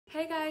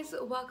guys,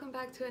 welcome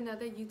back to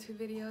another YouTube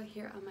video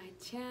here on my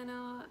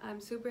channel. I'm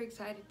super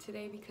excited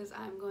today because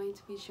I'm going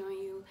to be showing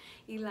you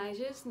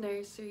Elijah's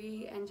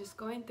nursery and just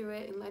going through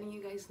it and letting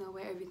you guys know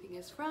where everything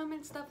is from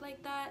and stuff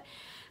like that.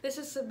 This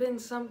has been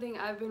something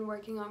I've been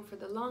working on for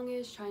the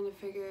longest, trying to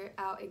figure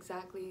out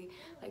exactly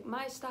like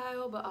my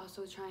style, but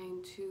also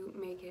trying to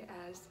make it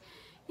as,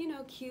 you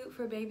know, cute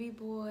for baby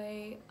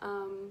boy.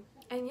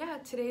 And yeah,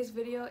 today's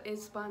video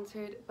is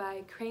sponsored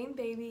by Crane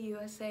Baby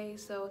USA,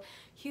 so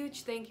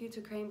huge thank you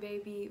to Crane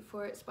Baby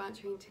for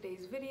sponsoring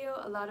today's video.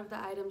 A lot of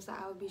the items that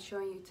I will be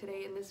showing you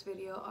today in this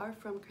video are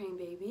from Crane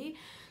Baby,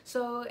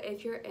 so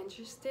if you're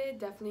interested,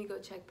 definitely go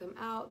check them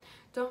out.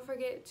 Don't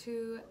forget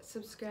to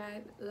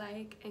subscribe,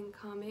 like, and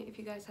comment if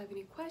you guys have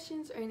any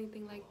questions or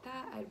anything like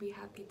that. I'd be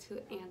happy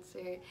to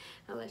answer.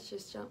 Now let's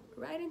just jump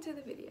right into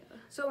the video.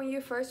 So when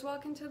you first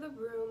walk into the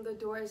room, the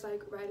door is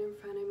like right in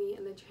front of me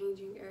in the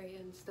changing area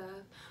and stuff.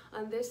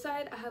 On this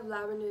side, I have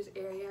Lavender's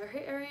area. Her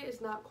area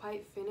is not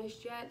quite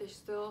finished yet. There's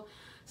still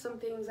some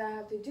things I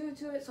have to do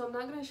to it, so I'm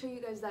not going to show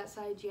you guys that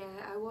side yet.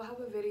 I will have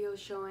a video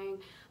showing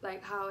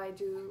like how I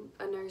do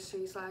a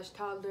nursery slash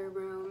toddler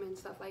room and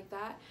stuff like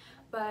that.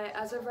 But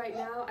as of right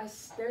now,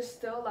 there's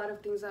still a lot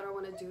of things that I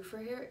want to do for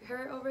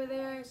her over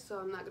there, so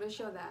I'm not going to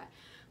show that.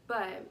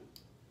 But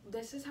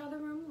this is how the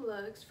room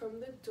looks from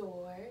the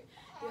door.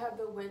 You have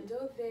the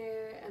window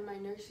there and my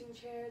nursing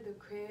chair, the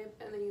crib,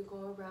 and then you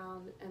go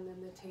around and then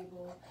the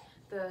table,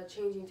 the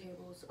changing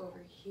tables over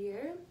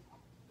here.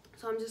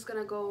 So I'm just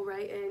gonna go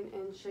right in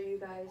and show you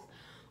guys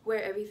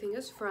where everything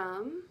is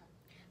from.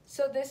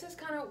 So this is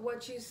kind of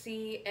what you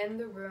see in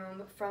the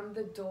room from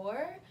the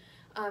door.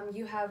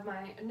 You have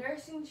my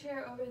nursing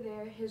chair over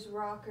there, his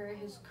rocker,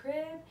 his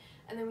crib,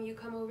 and then when you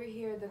come over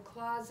here, the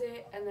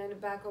closet, and then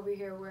back over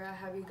here where I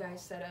have you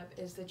guys set up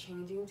is the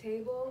changing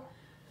table.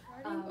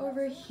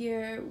 Over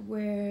here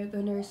where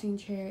the nursing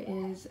chair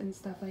is and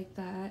stuff like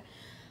that.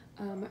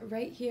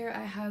 Right here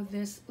I have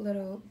this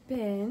little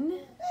bin.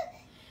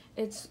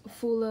 It's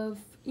full of,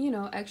 you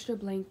know, extra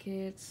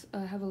blankets.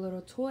 I have a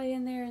little toy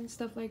in there and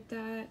stuff like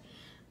that.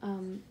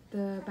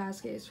 The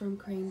basket is from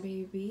Crane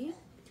Baby.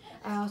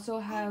 I also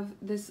have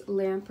this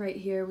lamp right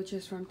here, which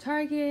is from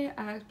Target.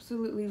 I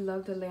absolutely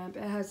love the lamp.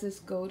 It has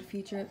this gold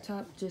feature up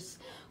top, just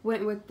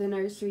went with the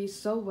nursery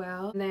so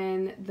well. And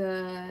then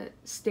the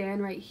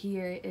stand right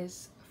here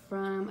is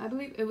from, I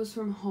believe it was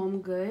from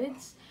Home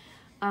Goods,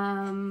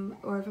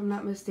 or if I'm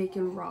not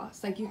mistaken,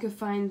 Ross. Like, you could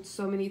find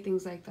so many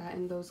things like that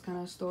in those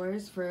kind of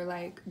stores for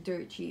like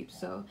dirt cheap,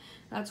 so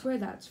that's where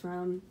that's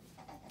from.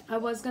 I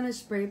was gonna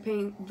spray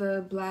paint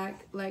the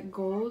black like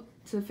gold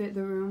to fit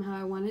the room how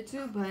I wanted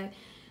to, but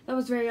that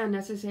was very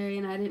unnecessary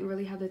and I didn't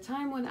really have the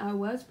time when I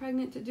was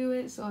pregnant to do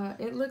it, so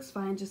it looks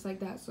fine just like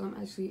that, so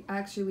I'm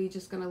actually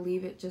just gonna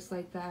leave it just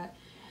like that.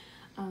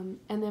 And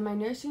then my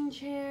nursing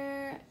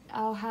chair,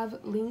 I'll have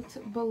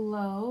linked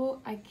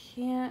below. I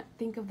can't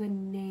think of the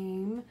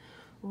name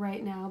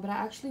right now, but I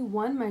actually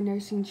won my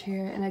nursing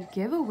chair in a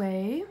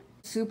giveaway.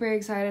 Super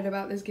excited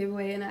about this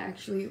giveaway, and I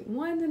actually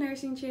won the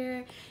nursing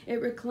chair.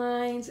 It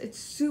reclines, it's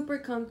super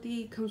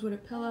comfy, comes with a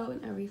pillow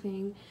and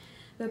everything.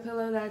 The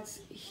pillow that's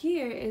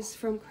here is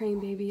from Crane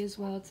Baby as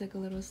well. It's like a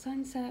little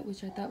sunset,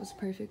 which I thought was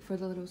perfect for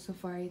the little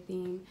safari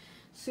theme.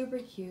 Super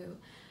cute.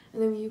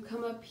 And then when you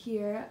come up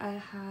here, I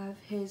have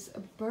his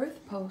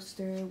birth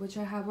poster, which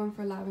I have one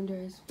for Lavender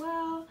as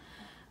well.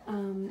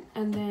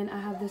 And then I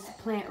have this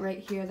plant right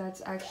here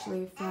that's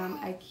actually from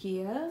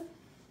IKEA.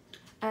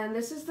 And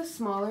this is the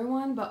smaller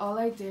one, but all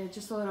I did,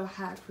 just a little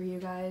hack for you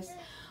guys,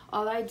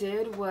 all I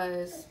did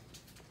was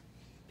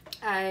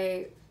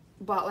I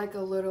bought like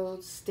a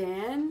little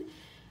stand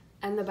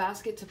and the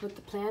basket to put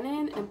the plant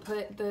in, and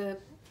put the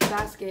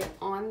basket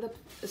on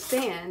the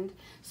stand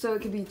so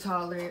it could be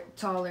taller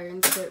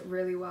and fit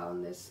really well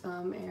in this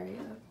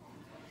area.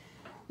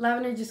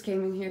 Lavender just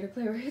came in here to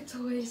play with her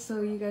toys,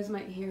 so you guys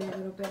might hear a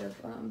little bit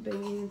of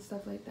banging and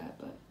stuff like that.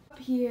 But up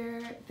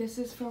here, this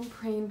is from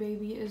Crane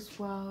Baby as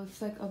well.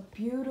 It's like a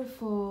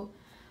beautiful,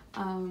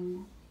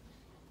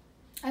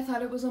 I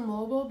thought it was a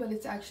mobile, but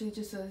it's actually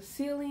just a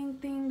ceiling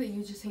thing that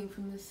you just hang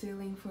from the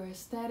ceiling for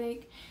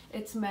aesthetic.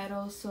 It's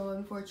metal, so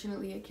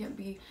unfortunately it can't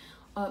be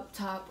up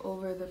top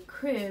over the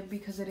crib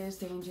because it is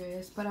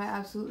dangerous, but I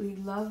absolutely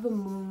love the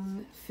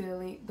moon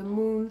feeling, the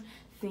moon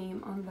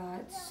theme on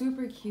that.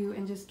 Super cute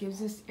and just gives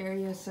this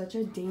area such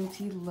a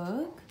dainty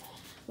look.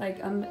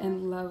 Like, I'm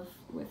in love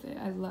with it.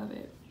 I love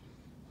it.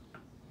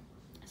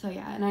 So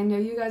yeah, and I know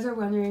you guys are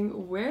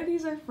wondering where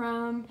these are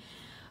from.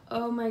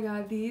 Oh my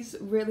god, these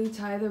really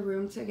tie the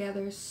room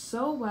together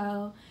so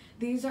well.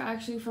 These are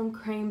actually from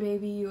Crane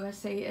Baby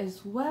USA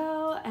as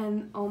well,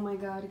 and oh my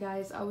god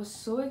guys, I was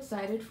so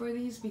excited for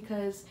these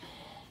because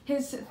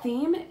his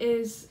theme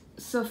is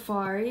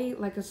safari,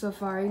 like a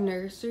safari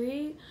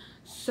nursery,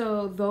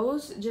 so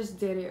those just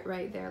did it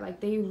right there. Like,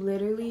 they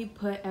literally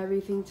put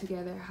everything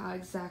together how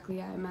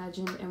exactly I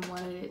imagined and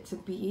wanted it to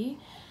be.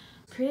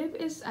 Crib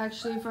is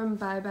actually from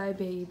Bye Bye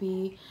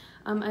Baby.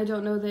 I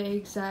don't know the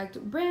exact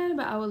brand,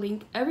 but I will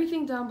link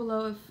everything down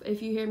below.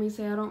 If you hear me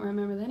say I don't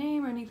remember the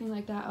name or anything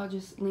like that, I'll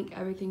just link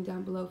everything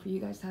down below for you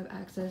guys to have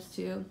access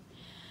to.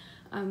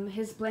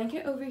 His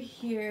blanket over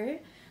here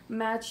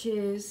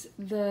matches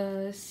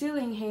the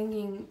ceiling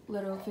hanging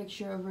little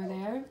fixture over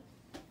there.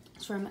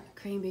 It's from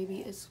Crane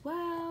Baby as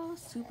well.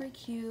 Super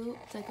cute.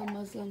 It's like a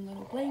Muslim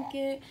little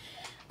blanket.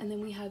 And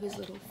then we have his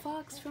little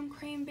fox from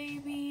Crane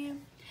Baby.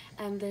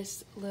 And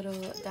this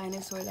little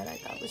dinosaur that I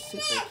thought was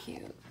super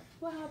cute.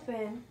 What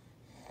happened?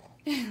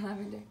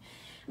 Lavender.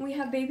 And we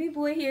have baby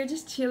boy here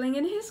just chilling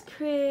in his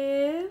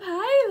crib.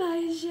 Hi,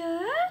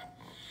 Elijah.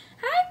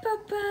 Hi,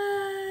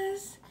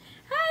 Papas.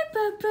 Hi,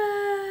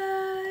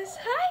 Papas.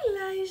 Hi,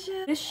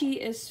 Elijah. This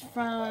sheet is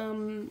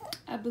from,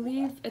 I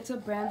believe it's a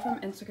brand from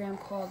Instagram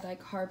called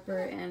like Harper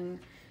and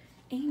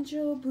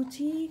Angel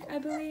Boutique, I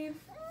believe.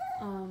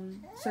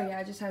 So yeah,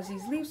 it just has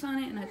these leaves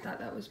on it, and I thought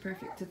that was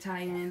perfect to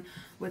tie in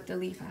with the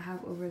leaf I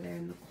have over there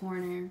in the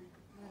corner.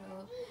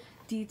 Little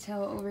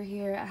detail over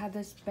here, I have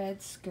this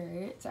bed skirt.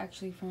 It's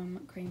actually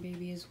from Crane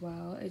Baby as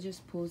well. It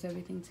just pulls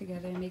everything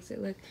together and makes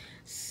it look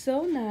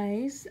so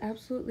nice.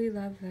 Absolutely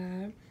love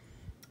that.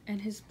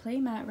 And his play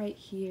mat right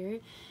here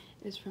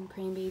is from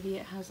Crane Baby.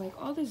 It has like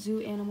all the zoo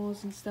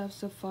animals and stuff,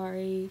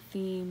 safari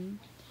theme.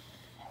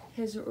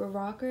 His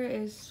rocker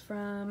is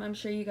from, I'm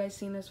sure you guys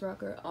seen this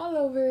rocker all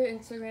over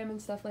Instagram and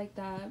stuff like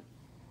that.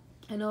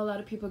 I know a lot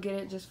of people get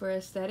it just for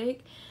aesthetic,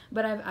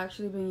 but I've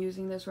actually been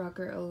using this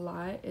rocker a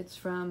lot. It's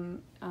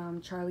from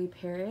Charlie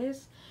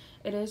Paris.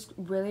 It is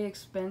really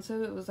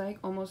expensive. It was like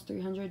almost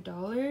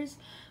 $300.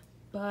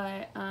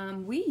 But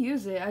we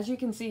use it. As you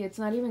can see, it's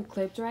not even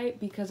clipped right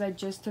because I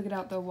just took it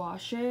out the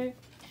washer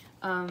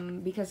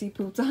because he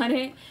pooped on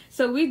it.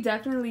 So we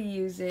definitely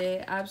use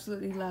it.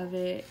 Absolutely love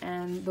it.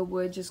 And the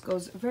wood just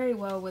goes very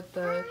well with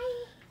the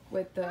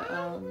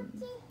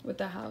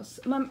house.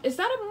 Mom, is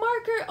that a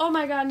marker? Oh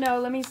my god, no.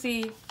 Let me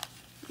see.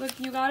 Look,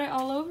 you got it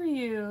all over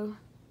you.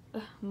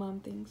 Ugh,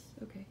 Mom thinks.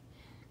 Okay.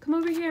 Come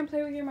over here and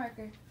play with your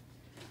marker.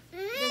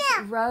 This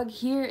rug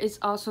here is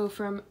also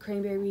from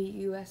Crane Baby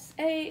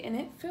USA, and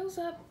it fills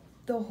up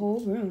the whole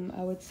room,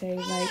 I would say,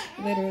 like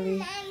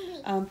literally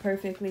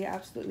perfectly.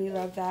 Absolutely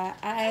love that.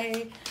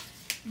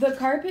 The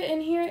carpet in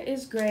here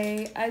is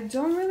gray. I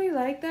don't really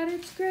like that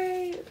it's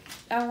gray.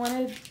 I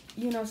wanted,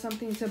 you know,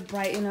 something to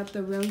brighten up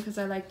the room because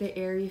I like the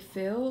airy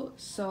feel,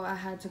 so I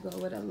had to go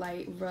with a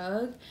light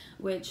rug,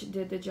 which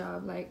did the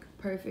job like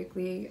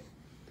perfectly.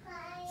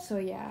 So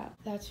yeah,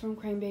 that's from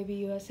Crane Baby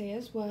USA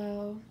as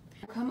well.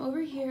 Come over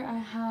here, I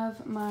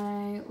have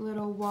my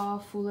little wall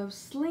full of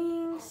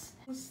slings.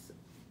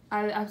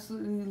 I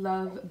absolutely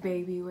love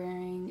baby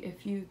wearing.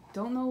 If you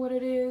don't know what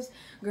it is,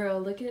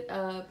 girl, look it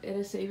up.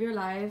 It'll save your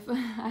life.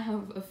 I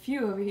have a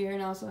few over here,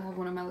 and I also have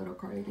one of my little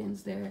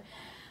cardigans there.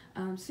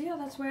 So yeah,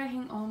 that's where I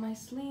hang all my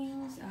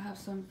slings. I have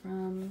some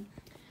from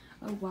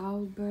a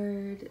Wild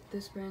Bird,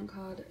 this brand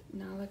called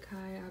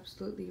Nalakai. I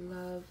absolutely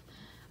love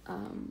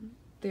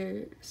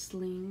their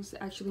slings.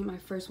 Actually, my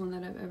first one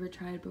that I've ever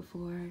tried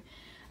before.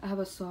 I have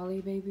a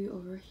Solly baby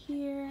over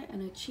here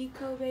and a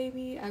Chico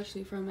baby,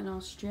 actually from an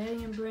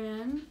Australian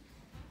brand.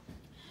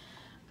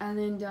 And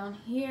then down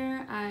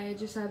here, I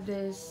just have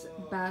this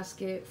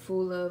basket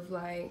full of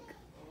like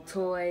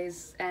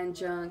toys and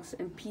junks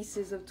and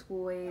pieces of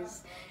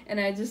toys. And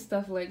I just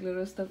stuff like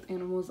little stuffed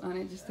animals on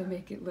it just to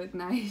make it look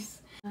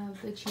nice. I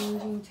have the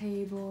changing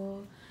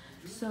table.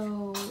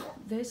 So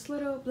this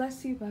little,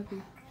 bless you,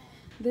 puppy.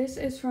 This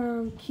is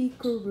from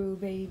Kikuru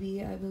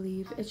Baby, I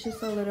believe. It's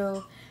just a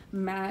little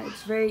mat.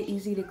 It's very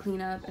easy to clean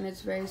up, and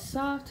it's very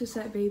soft to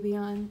set baby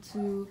on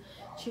to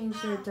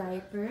change their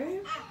diaper.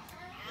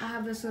 I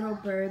have this little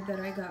bird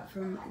that I got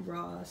from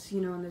Ross,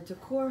 you know, in the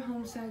decor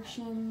home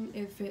section.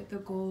 It fit the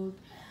gold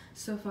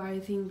safari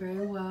theme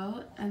very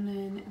well. And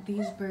then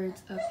these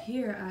birds up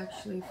here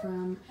actually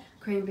from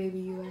Crane Baby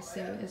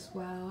USA as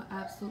well.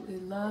 Absolutely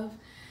love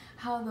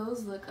how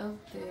those look up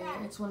there.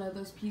 It's one of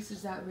those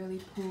pieces that really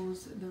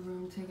pulls the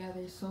room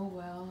together so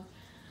well.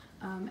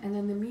 And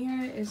then the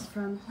mirror is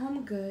from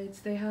Home Goods.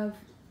 They have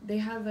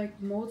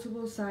like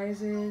multiple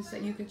sizes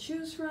that you could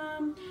choose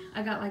from.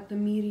 I got like the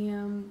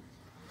medium,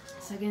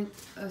 second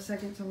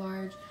to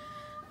large,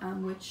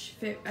 which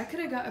fit. I could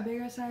have got a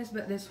bigger size,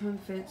 but this one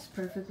fits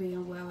perfectly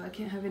and well. I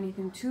can't have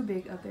anything too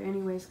big up there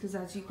anyways, because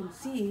as you can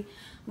see,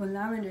 when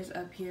Lavender's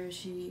up here,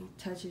 she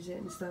touches it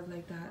and stuff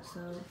like that. So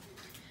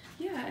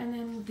yeah, and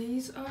then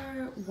these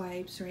are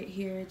wipes right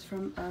here. It's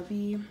from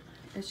Ubby.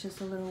 It's just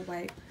a little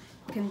wipe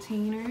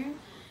container.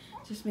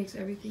 Just makes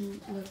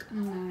everything look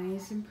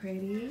nice and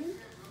pretty.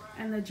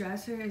 And the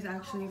dresser is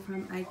actually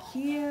from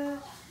IKEA.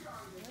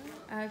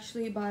 I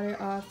actually bought it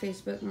off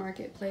Facebook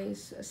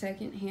Marketplace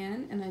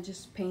secondhand, and I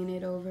just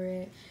painted over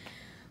it,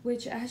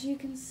 which as you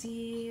can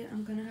see,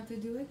 I'm gonna have to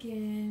do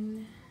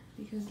again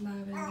because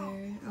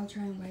lavender. I'll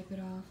try and wipe it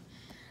off.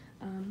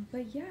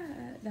 But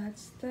yeah,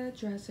 that's the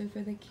dresser for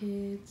the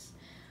kids.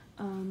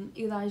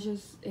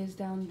 Elijah's is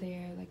down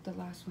there, like the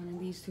last one, and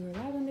these two are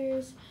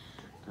lavenders.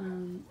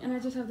 And I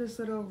just have this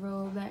little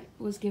robe that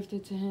was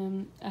gifted to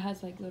him. It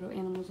has like little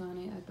animals on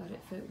it. I thought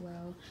it fit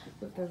well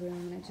with the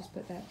room, and I just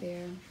put that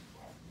there.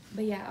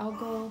 But yeah, I'll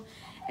go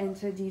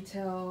into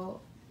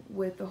detail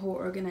with the whole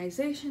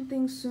organization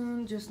thing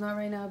soon, just not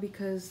right now,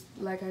 because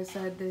like I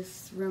said,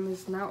 this room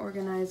is not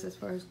organized as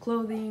far as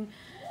clothing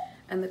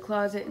and the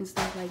closet and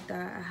stuff like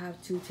that. I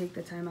have to take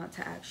the time out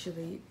to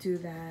actually do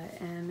that,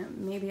 and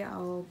maybe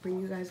I'll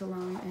bring you guys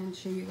along and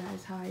show you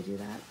guys how I do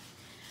that.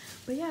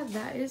 But yeah,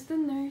 that is the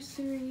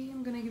nursery.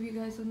 I'm gonna give you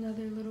guys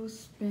another little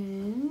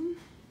spin.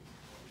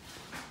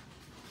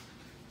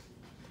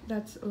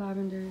 That's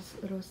Lavender's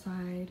little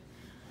side.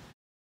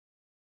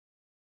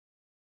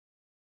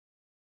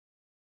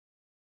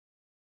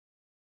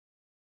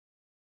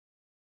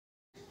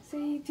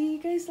 Say, do you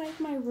guys like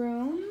my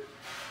room?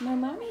 My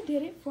mommy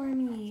did it for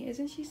me.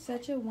 Isn't she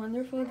such a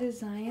wonderful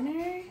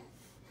designer?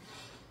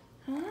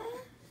 Huh?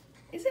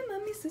 Isn't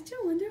mommy such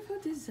a wonderful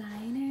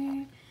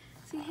designer?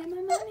 Say, hit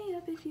my mommy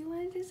up if you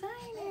want a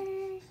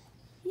designer.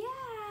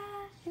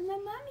 Yeah, hit my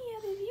mommy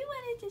up if you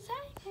want a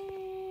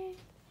designer.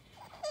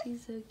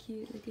 He's so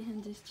cute. Look at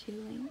him just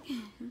chilling.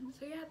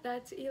 So yeah,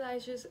 that's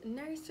Elijah's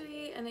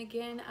nursery. And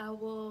again, I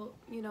will,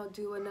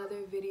 do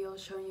another video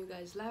showing you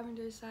guys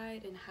Lavender's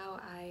side and how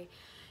I,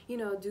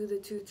 do the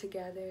two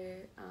together.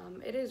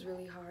 It is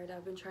really hard.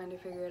 I've been trying to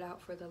figure it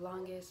out for the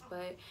longest,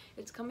 but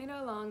it's coming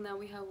along. Now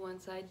we have one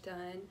side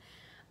done.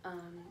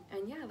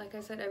 And yeah, like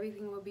I said,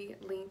 everything will be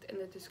linked in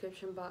the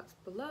description box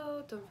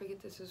below. Don't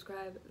forget to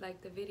subscribe,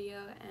 like the video,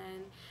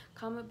 and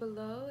comment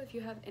below if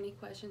you have any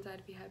questions.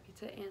 I'd be happy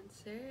to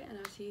answer, and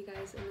I'll see you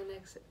guys in the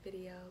next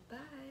video.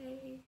 Bye.